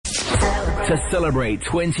To celebrate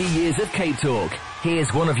 20 years of Cape Talk,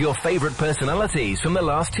 here's one of your favorite personalities from the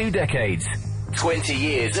last 2 decades. 20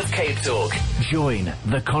 years of Cape Talk. Join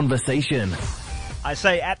the conversation. I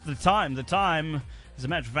say at the time, as a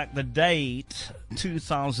matter of fact, the date,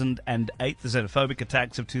 2008, the xenophobic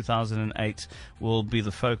attacks of 2008 will be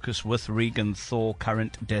the focus with Regan Thaw,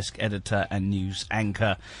 current desk editor and news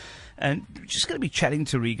anchor. And we're just going to be chatting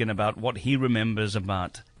to Regan about what he remembers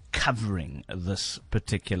about covering this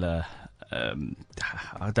particular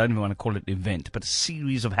I don't even want to call it an event, but a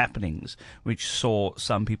series of happenings which saw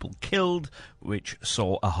some people killed, which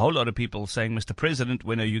saw a whole lot of people saying, Mr. President,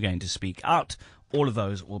 when are you going to speak out? All of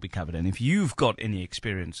those will be covered. And if you've got any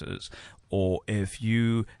experiences, or if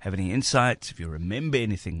you have any insights, if you remember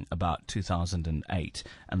anything about 2008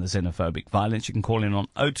 and the xenophobic violence, you can call in on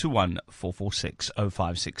 021 446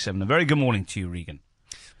 0567. A very good morning to you, Regan.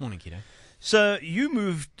 Morning, Kiddo. So you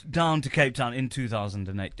moved down to Cape Town in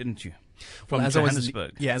 2008, didn't you? From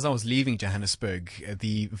Johannesburg. As I was leaving Johannesburg,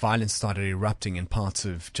 the violence started erupting in parts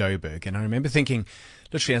of Joburg. And I remember thinking,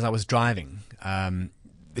 literally as I was driving,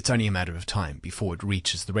 it's only a matter of time before it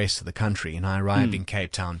reaches the rest of the country. And I arrived in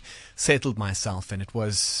Cape Town, settled myself, and it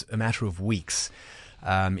was a matter of weeks.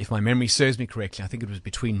 If my memory serves me correctly, I think it was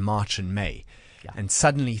between March and May. Yeah. And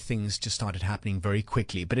suddenly things just started happening very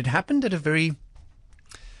quickly. But it happened at a very,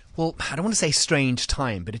 well, I don't want to say strange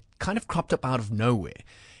time, but it kind of cropped up out of nowhere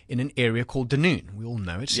in an area called Dunoon. We all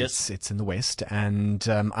know it. Yes. It's in the west. And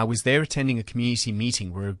I was there attending a community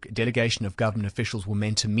meeting where a delegation of government officials were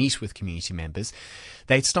meant to meet with community members.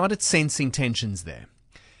 They'd started sensing tensions there.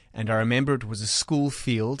 And I remember it was a school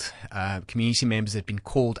field. Community members had been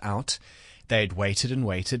called out. They'd waited and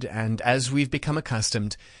waited. And as we've become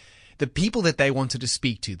accustomed, the people that they wanted to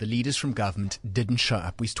speak to, the leaders from government, didn't show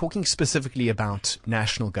up. We're talking specifically about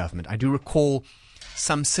national government. I do recall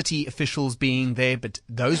some city officials being there, but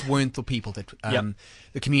those weren't the people that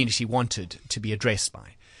the community wanted to be addressed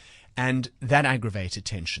by. And that aggravated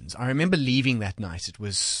tensions. I remember leaving that night. It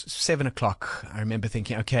was 7 o'clock. I remember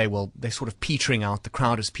thinking, okay, well, they're sort of petering out. The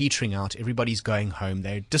crowd is petering out. Everybody's going home.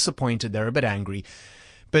 They're disappointed. They're a bit angry.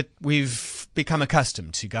 But we've become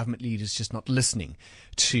accustomed to government leaders just not listening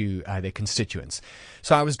to their constituents.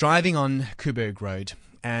 So I was driving on Coburg Road,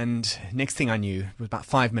 and next thing I knew, it was about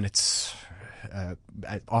 5 minutes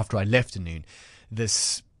after I left Dunoon,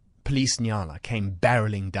 this police nyala came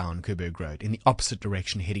barreling down Coburg Road in the opposite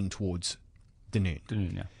direction, heading towards Dunoon.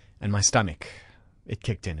 Yeah. And my stomach, it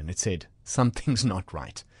kicked in and it said, something's not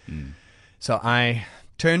right. So I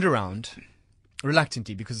turned around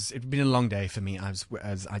reluctantly, because it had been a long day for me. I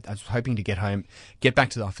was hoping to get home, get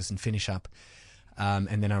back to the office and finish up.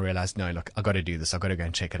 And then I realized, no, look, I've got to do this. I've got to go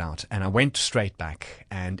and check it out. And I went straight back,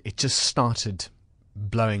 and it just started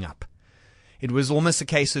blowing up. It was almost a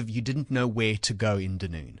case of you didn't know where to go in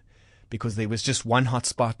Dunoon, because there was just one hot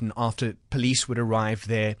spot, and after police would arrive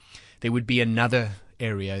there, there would be another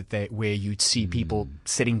area there where you'd see people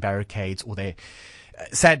setting barricades, or they.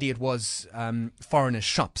 Sadly, it was foreigner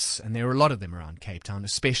shops, and there were a lot of them around Cape Town,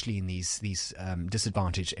 especially in these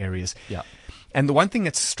disadvantaged areas. Yeah. And the one thing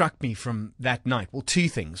that struck me from that night, well, two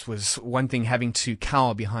things, was one thing, having to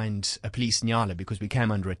cower behind a police nyala because we came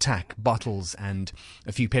under attack. Bottles and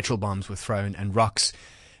a few petrol bombs were thrown, and rocks.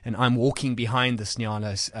 And I'm walking behind this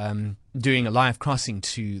nyala, doing a live crossing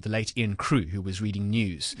to the late Ian Crew, who was reading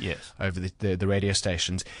news over the radio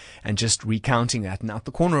stations, and just recounting that. And out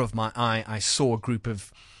the corner of my eye, I saw a group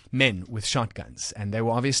of men with shotguns, and they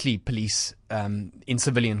were obviously police in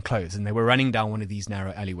civilian clothes, and they were running down one of these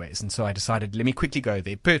narrow alleyways. And so I decided, let me quickly go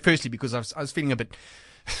there. Firstly, because I was feeling a bit...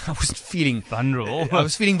 I wasn't feeling vulnerable. I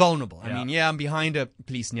was feeling vulnerable. Yeah. I mean, I'm behind a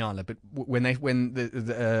police nyala, but when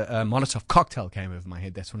the Molotov cocktail came over my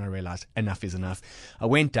head, that's when I realized enough is enough. I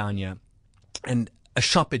went down here, and a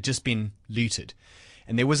shop had just been looted,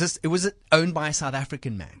 and it was owned by a South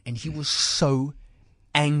African man, and he was so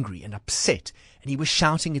angry and upset, and he was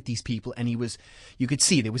shouting at these people, and you could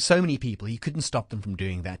see there were so many people, he couldn't stop them from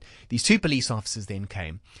doing that. These two police officers then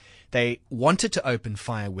came. They wanted to open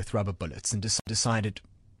fire with rubber bullets, and decided,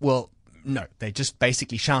 well, no, they just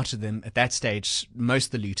basically shouted them. At that stage, most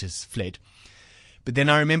of the looters fled. But then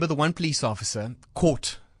I remember the one police officer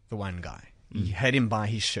caught the one guy. He had him by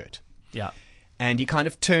his shirt. Yeah. And he kind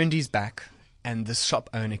of turned his back, and the shop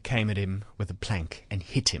owner came at him with a plank and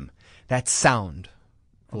hit him. That sound.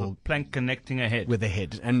 A plank connecting a head. With a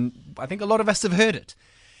head. And I think a lot of us have heard it.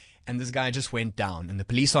 And this guy just went down, and the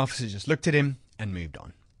police officer just looked at him and moved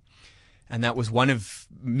on. And that was one of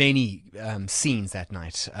many scenes that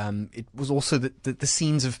night. It was also the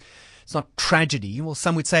scenes of, it's not tragedy. Well,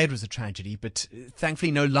 some would say it was a tragedy, but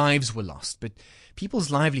thankfully no lives were lost. But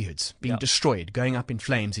people's livelihoods being destroyed, going up in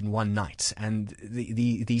flames in one night, and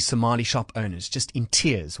the Somali shop owners just in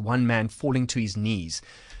tears, one man falling to his knees,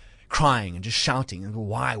 crying and just shouting, and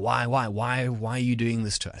why are you doing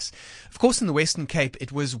this to us? Of course, in the Western Cape,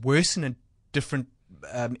 it was worse in a different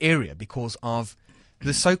area because of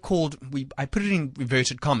the so-called, I put it in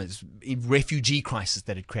inverted commas, refugee crisis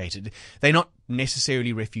that it created. They're not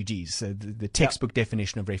necessarily refugees, the textbook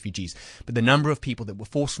definition of refugees, but the number of people that were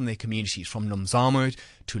forced from their communities, from Nomzamo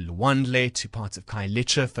to Luandle to parts of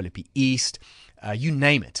Khayelitsha, Philippi East, you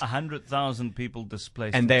name it. 100,000 people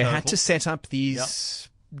displaced. And they had to set up these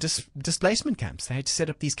displacement camps. They had to set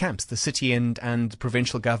up these camps, the city and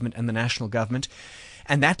provincial government and the national government.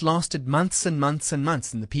 And that lasted months and months and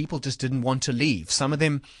months, and the people just didn't want to leave. Some of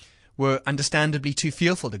them were understandably too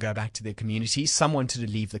fearful to go back to their communities. Some wanted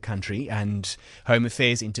to leave the country, and Home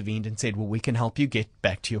Affairs intervened and said, well, we can help you get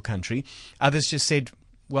back to your country. Others just said,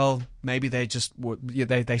 well, maybe they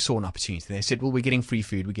saw an opportunity. They said, well, we're getting free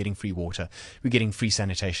food, we're getting free water, we're getting free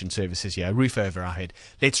sanitation services here, a roof over our head.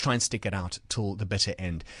 Let's try and stick it out till the bitter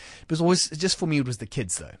end. It was always, just for me, it was the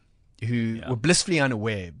kids, though, who were blissfully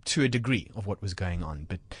unaware to a degree of what was going on.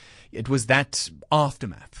 But it was that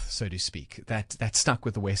aftermath, so to speak, that stuck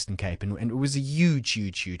with the Western Cape, and it was a huge,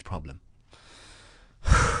 huge, huge problem.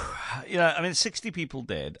 60 people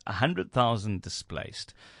dead, 100,000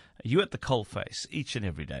 displaced. You at the coalface each and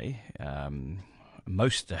every day,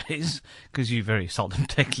 most days, because you very seldom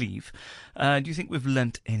take leave. Do you think we've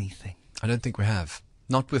learnt anything? I don't think we have.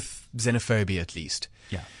 Not with xenophobia, at least.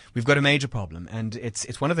 Yeah. We've got a major problem, and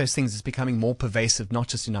it's one of those things that's becoming more pervasive, not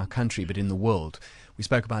just in our country, but in the world. We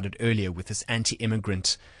spoke about it earlier with this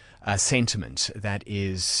anti-immigrant sentiment that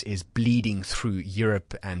is bleeding through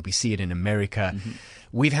Europe, and we see it in America. Mm-hmm.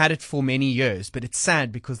 We've had it for many years, but it's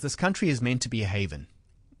sad because this country is meant to be a haven.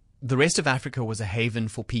 The rest of Africa was a haven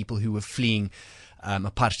for people who were fleeing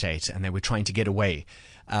apartheid, and they were trying to get away.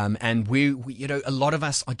 And we, a lot of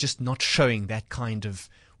us are just not showing that kind of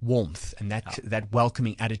warmth and that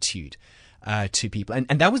welcoming attitude to people. And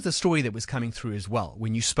that was the story that was coming through as well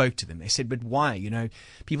when you spoke to them. They said, but why?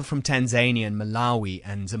 People from Tanzania and Malawi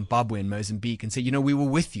and Zimbabwe and Mozambique, and said, we were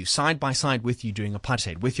with you, side by side with you during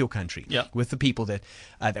apartheid, with your country, with the people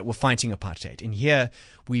that were fighting apartheid. And here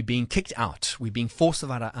we're being kicked out. We're being forced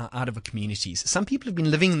out of our communities. Some people have been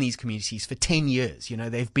living in these communities for 10 years.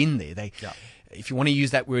 They've been there. If you want to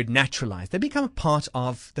use that word, naturalized, they become a part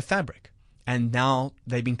of the fabric. And now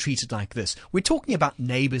they're being treated like this. We're talking about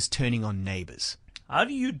neighbors turning on neighbors. How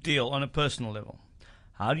do you deal, on a personal level,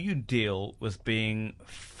 how do you deal with being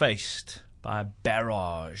faced by a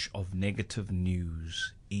barrage of negative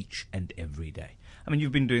news each and every day? I mean,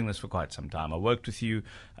 you've been doing this for quite some time. I worked with you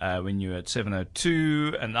when you were at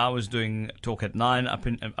 702, and I was doing Talk at 9 up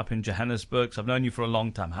in Johannesburg. So I've known you for a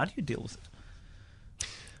long time. How do you deal with it?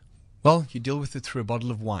 Well, you deal with it through a bottle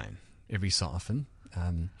of wine every so often.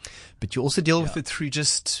 But you also deal with it through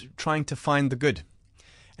just trying to find the good.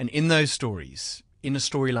 And in those stories, in a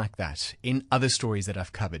story like that, in other stories that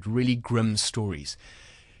I've covered, really grim stories,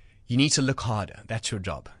 you need to look harder. That's your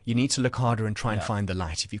job. You need to look harder and try and find the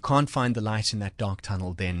light. If you can't find the light in that dark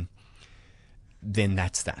tunnel, then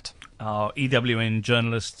that's that. Our EWN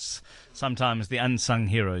journalists, sometimes the unsung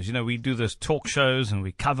heroes. We do those talk shows and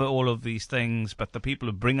we cover all of these things, but the people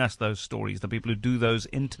who bring us those stories, the people who do those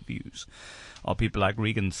interviews, are people like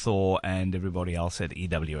Regan Thaw and everybody else at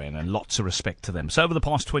EWN, and lots of respect to them. So over the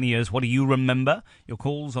past 20 years, what do you remember? Your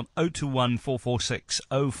calls on 021 446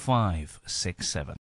 0567.